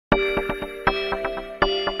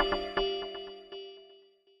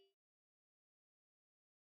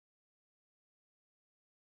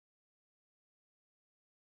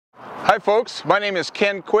Hi folks, my name is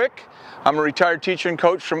Ken.Quick. I'm a retired teacher and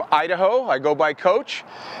coach from Idaho. I go by Coach.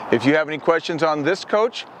 If you have any questions on this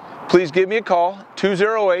coach, please give me a call,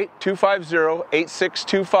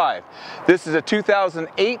 208-250-8625. This is a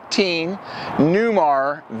 2018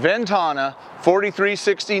 Newmar Ventana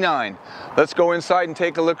 4369. Let's go inside and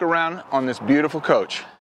take a look around on this beautiful coach.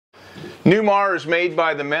 Newmar is made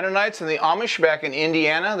by the Mennonites and the Amish back in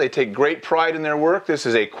Indiana. They take great pride in their work. This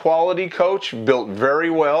is a quality coach, built very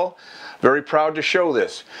well. Very proud to show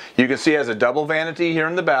this. You can see it has a double vanity here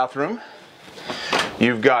in the bathroom.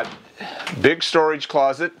 You've got big storage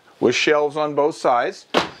closet with shelves on both sides.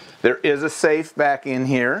 There is a safe back in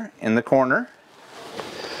here in the corner.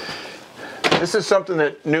 This is something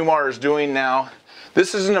that Newmar is doing now.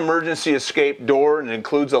 This is an emergency escape door and it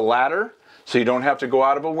includes a ladder, so you don't have to go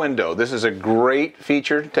out of a window. This is a great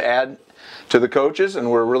feature to add to the coaches,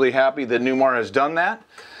 and we're really happy that Newmar has done that.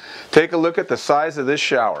 Take a look at the size of this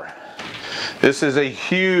shower. This is a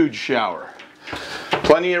huge shower.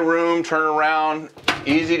 Plenty of room, turn around,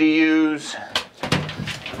 easy to use.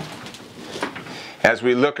 As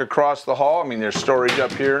we look across the hall, I mean there's storage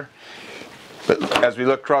up here, but as we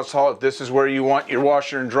look across the hall, if this is where you want your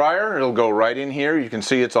washer and dryer, it'll go right in here. You can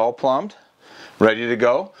see it's all plumbed, ready to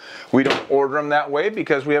go. We don't order them that way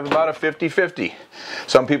because we have about a 50-50.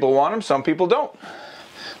 Some people want them, some people don't.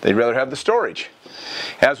 They'd rather have the storage.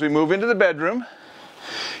 As we move into the bedroom,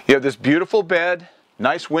 you have this beautiful bed,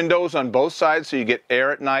 nice windows on both sides so you get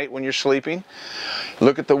air at night when you're sleeping.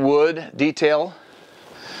 Look at the wood detail.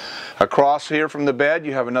 Across here from the bed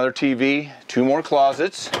you have another TV, two more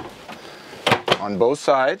closets on both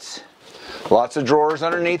sides. Lots of drawers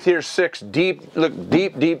underneath here, six deep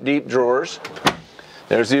drawers.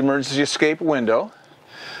 There's the emergency escape window.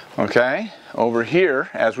 Okay, over here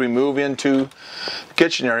as we move into the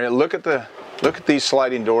kitchen area, look at these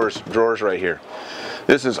sliding drawers right here.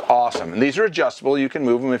 This is awesome, and these are adjustable. You can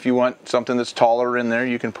move them if you want something that's taller in there.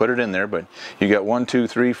 You can put it in there, but you got 1, 2,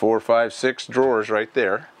 3, 4, 5, 6 drawers right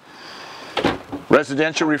there.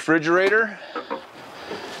 Residential refrigerator,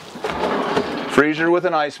 freezer with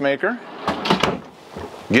an ice maker.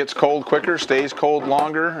 Gets cold quicker, stays cold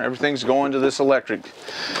longer. Everything's going to this electric.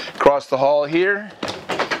 Across the hall here,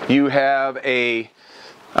 you have a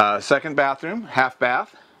second bathroom, half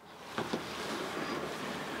bath.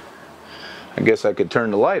 I guess I could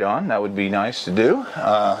turn the light on. That would be nice to do.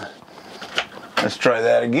 Let's try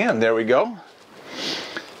that again. There we go.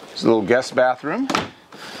 It's a little guest bathroom.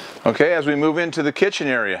 Okay, as we move into the kitchen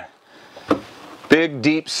area, big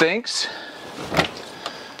deep sinks,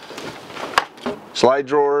 slide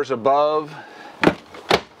drawers above,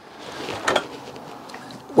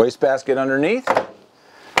 wastebasket underneath,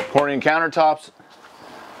 pouring countertops.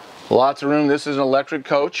 Lots of room. This is an electric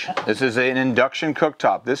coach. This is an induction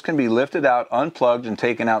cooktop. This can be lifted out, unplugged, and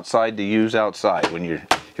taken outside to use outside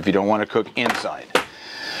if you don't want to cook inside.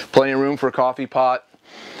 Plenty of room for a coffee pot,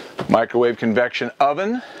 microwave convection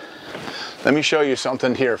oven. Let me show you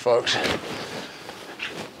something here, folks.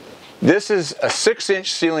 This is a 6-inch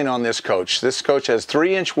ceiling on this coach. This coach has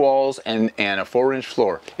 3-inch walls and a 4-inch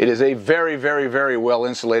floor. It is a very, very, very well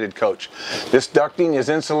insulated coach. This ducting is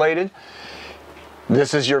insulated.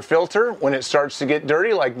 This is your filter. When it starts to get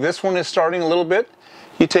dirty, like this one is starting a little bit,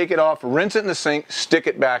 you take it off, rinse it in the sink, stick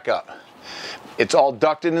it back up. It's all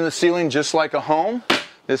ducted in the ceiling just like a home.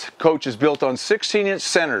 This coach is built on 16-inch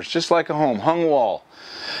centers, just like a home, hung wall.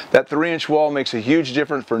 That 3-inch wall makes a huge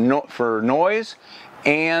difference for noise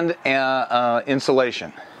and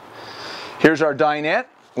insulation. Here's our dinette.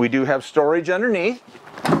 We do have storage underneath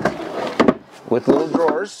with little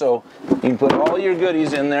drawers, so you can put all your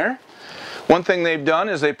goodies in there. One thing they've done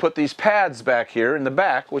is they put these pads back here in the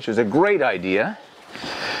back, which is a great idea,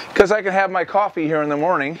 because I can have my coffee here in the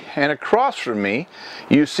morning, and across from me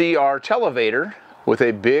you see our televator with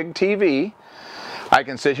a big TV. I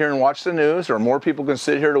can sit here and watch the news, or more people can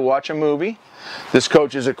sit here to watch a movie. This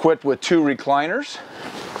coach is equipped with 2 recliners.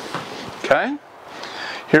 Okay.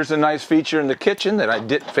 Here's a nice feature in the kitchen that I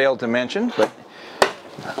failed to mention, but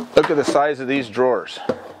look at the size of these drawers.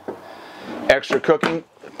 Extra cooking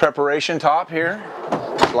preparation top here,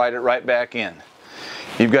 slide it right back in.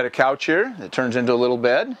 You've got a couch here that turns into a little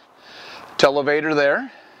bed, televator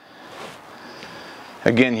there.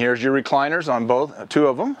 Again, here's your recliners on both, 2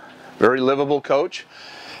 of them. Very livable coach.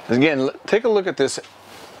 Again, take a look at this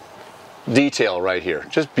detail right here,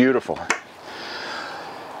 just beautiful.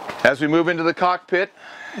 As we move into the cockpit,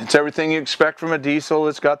 it's everything you expect from a diesel.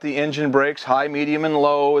 It's got the engine brakes, high, medium, and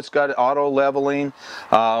low. It's got auto leveling.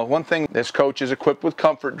 One thing, this coach is equipped with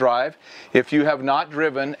Comfort Drive. If you have not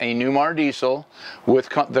driven a Newmar diesel with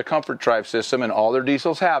the Comfort Drive system, and all their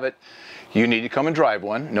diesels have it, you need to come and drive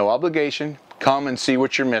one. No obligation. Come and see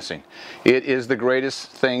what you're missing. It is the greatest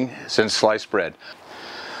thing since sliced bread.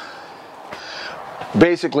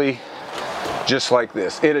 Basically, just like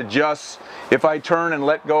this. It adjusts. If I turn and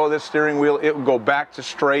let go of this steering wheel, it will go back to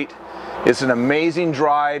straight. It's an amazing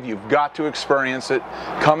drive. You've got to experience it.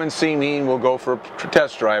 Come and see me and we'll go for a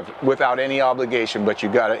test drive without any obligation, but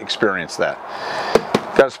you've got to experience that.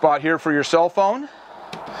 Got a spot here for your cell phone.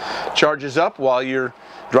 Charges up while you're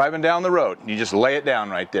driving down the road. You just lay it down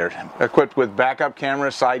right there. Equipped with backup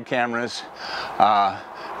cameras, side cameras,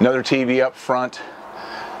 another TV up front.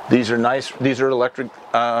 These are nice. These are electric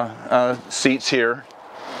seats here.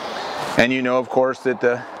 And you know, of course, that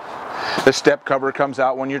the step cover comes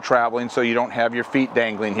out when you're traveling, so you don't have your feet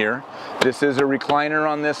dangling here. This is a recliner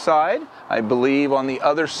on this side. I believe on the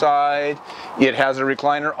other side it has a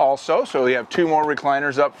recliner also, so we have two more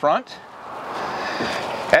recliners up front.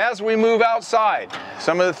 As we move outside,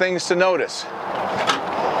 some of the things to notice.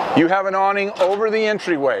 You have an awning over the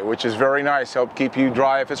entryway, which is very nice. Help keep you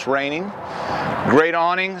dry if it's raining. Great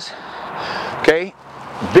awnings. Okay,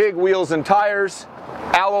 big wheels and tires,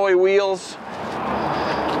 alloy wheels.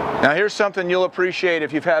 Now here's something you'll appreciate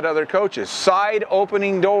if you've had other coaches. Side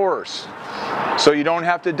opening doors, so you don't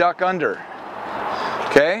have to duck under.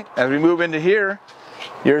 Okay, as we move into here,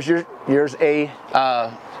 here's a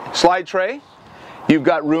slide tray. You've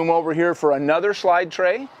got room over here for another slide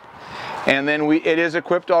tray. And then it is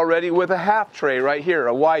equipped already with a half tray right here,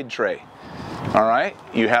 a wide tray. All right,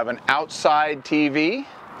 you have an outside TV.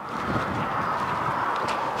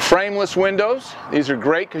 Frameless windows. These are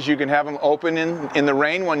great because you can have them open in the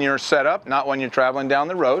rain when you're set up, not when you're traveling down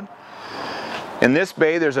the road. In this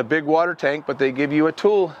bay, there's a big water tank, but they give you a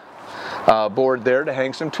tool board there to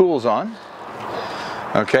hang some tools on.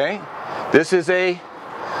 Okay, this is a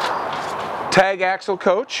tag axle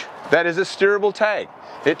coach. That is a steerable tag.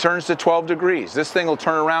 It turns to 12 degrees. This thing will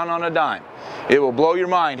turn around on a dime. It will blow your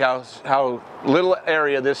mind how little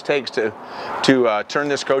area this takes to turn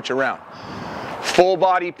this coach around. Full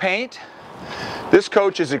body paint. This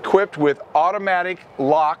coach is equipped with automatic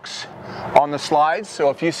locks on the slides. So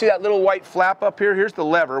if you see that little white flap up here, here's the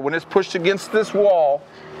lever. When it's pushed against this wall,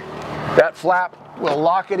 that flap will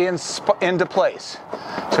lock it into place.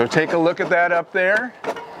 So take a look at that up there.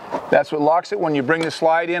 That's what locks it when you bring the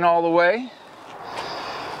slide in all the way.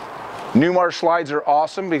 Newmar slides are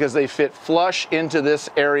awesome because they fit flush into this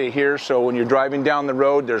area here, so when you're driving down the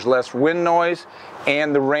road there's less wind noise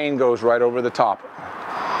and the rain goes right over the top.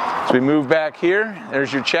 So we move back here,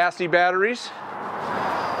 there's your chassis batteries.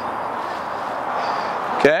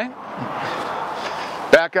 Okay,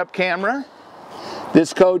 backup camera.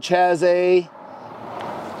 This coach has a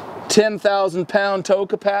 10,000 pound tow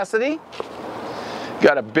capacity.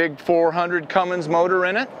 Got a big 400 Cummins motor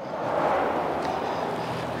in it.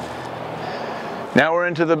 Now we're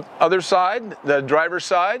into the other side, the driver's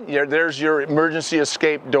side. There's your emergency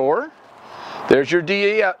escape door. There's your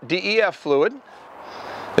DEF fluid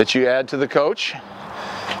that you add to the coach.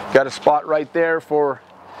 Got a spot right there for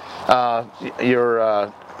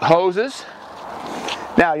your hoses.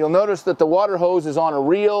 Now you'll notice that the water hose is on a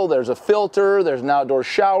reel. There's a filter, there's an outdoor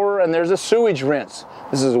shower, and there's a sewage rinse.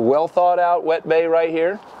 This is a well thought out wet bay right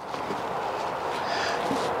here.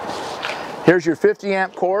 Here's your 50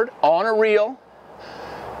 amp cord on a reel.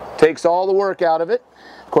 Takes all the work out of it.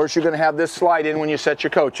 Of course, you're going to have this slide in when you set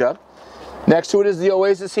your coach up. Next to it is the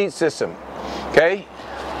Oasis heat system. Okay,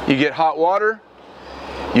 you get hot water.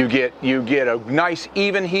 You get a nice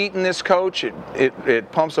even heat in this coach.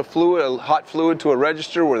 It pumps a hot fluid to a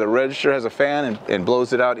register where the register has a fan and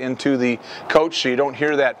blows it out into the coach, so you don't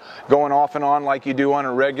hear that going off and on like you do on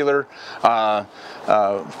a regular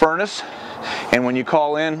furnace. And when you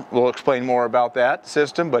call in, we'll explain more about that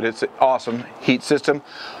system, but it's an awesome heat system.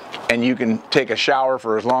 And you can take a shower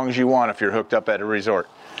for as long as you want if you're hooked up at a resort.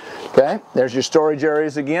 Okay, there's your storage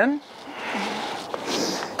areas again.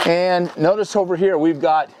 And notice over here we've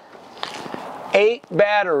got 8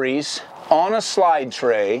 batteries on a slide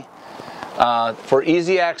tray for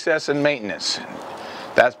easy access and maintenance.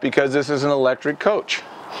 That's because this is an electric coach.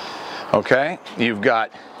 Okay, you've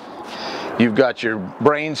got your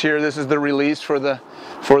brains here. This is the release for the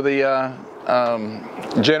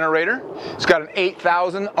generator. It's got an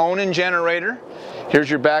 8,000 Onan generator. Here's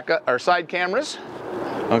your backup or side cameras.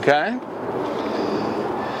 Okay.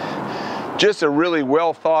 Just a really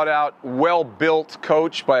well thought out, well built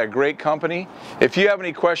coach by a great company. If you have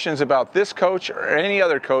any questions about this coach or any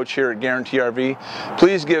other coach here at Guaranty RV,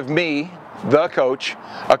 please give me, the coach,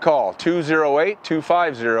 a call,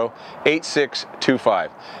 208-250-8625.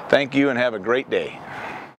 Thank you and have a great day.